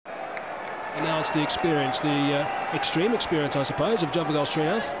And now it's the experience, the extreme experience, I suppose, of Javagal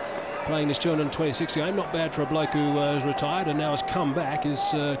Shrinath, playing this 226th game. Not bad for a bloke who has retired and now has come back. His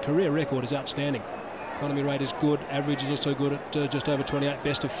career record is outstanding. Economy rate is good. Average is also good at just over 28.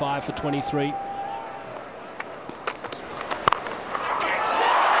 Best of 5 for 23.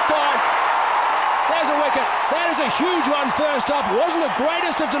 There's a wicket. That is a huge one first up. Wasn't the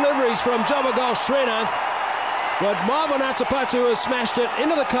greatest of deliveries from Javagal Shrinath, but Marvan Atapattu has smashed it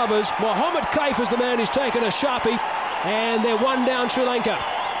into the covers. Mohammad Kaif is the man who's taken a sharpie, and they're one down Sri Lanka.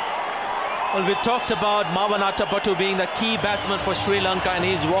 Well, we talked about Marvan Atapattu being the key batsman for Sri Lanka, and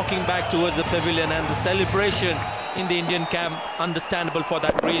he's walking back towards the pavilion, and the celebration in the Indian camp, understandable for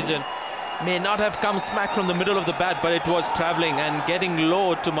that reason. May not have come smack from the middle of the bat, but it was travelling and getting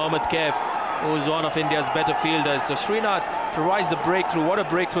low to Mohammad Kaif, who is one of India's better fielders. So Shrinath provides the breakthrough. What a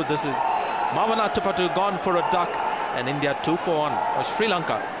breakthrough this is. Marvan Atapattu gone for a duck, and India 2 for 1, or Sri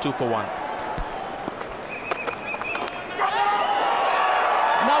Lanka 2 for 1.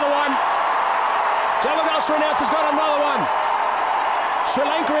 Another one. Javagal Shrinath has got another one. Sri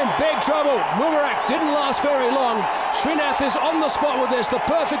Lanka in big trouble. Mubarak didn't last very long. Shrinath is on the spot with this. The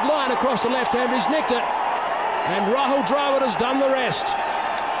perfect line across the left hand. He's nicked it. And Rahul Dravid has done the rest.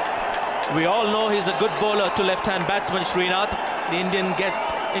 We all know he's a good bowler to left-hand batsman Shrinath. The Indian get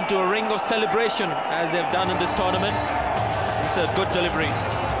into a ring of celebration as they've done in this tournament. It's a good delivery.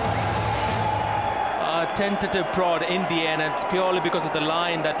 A tentative prod in the end, and it's purely because of the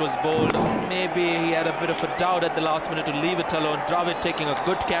line that was bowled. Maybe he had a bit of a doubt at the last minute to leave it alone. Dravid taking a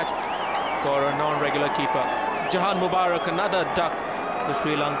good catch for a non-regular keeper. Jahan Mubarak, another duck. The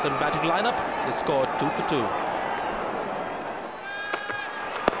Sri Lankan batting lineup, they scored 2 for 2.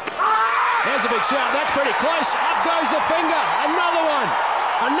 There's a big shout. That's pretty close. Up goes the finger. Another one.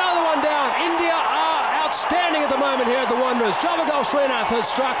 Another one down. India are outstanding at the moment here at the Wanderers. Javagal Shrinath has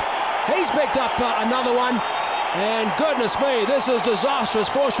struck. He's picked up another one. And goodness me, this is disastrous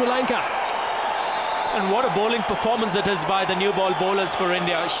for Sri Lanka. And what a bowling performance it is by the new ball bowlers for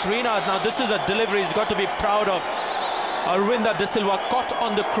India. Shrinath, now this is a delivery he's got to be proud of. Arvinda De Silva caught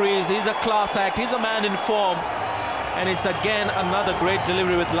on the crease. He's a class act. He's a man in form. And it's again another great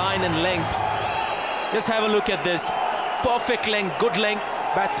delivery with line and length. Just have a look at this. Perfect length, good length.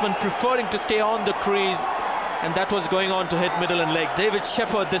 Batsman preferring to stay on the crease. And that was going on to hit middle and leg. David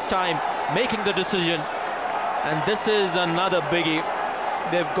Shepherd this time making the decision. And this is another biggie.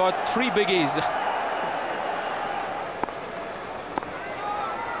 They've got 3 biggies.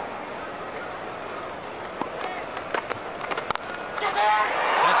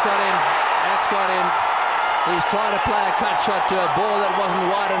 That's got him. That's got him. He's trying to play a cut shot to a ball that wasn't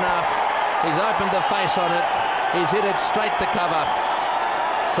wide enough. He's opened the face on it. He's hit it straight to cover.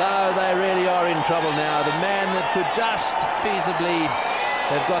 So they really are in trouble now. The man that could just feasibly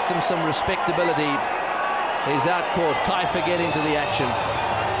have got them some respectability is out caught. Kaif again into the action.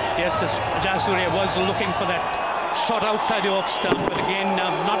 Yes, Jayasuriya was looking for that shot outside the off stump, but again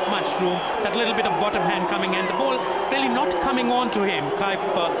not much room. That little bit of bottom hand coming in, the ball really not coming on to him. Kaif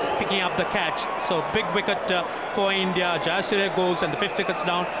picking up the catch. So big wicket for India. Jayasuriya goes and the 5th wicket's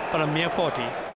down for a mere 40.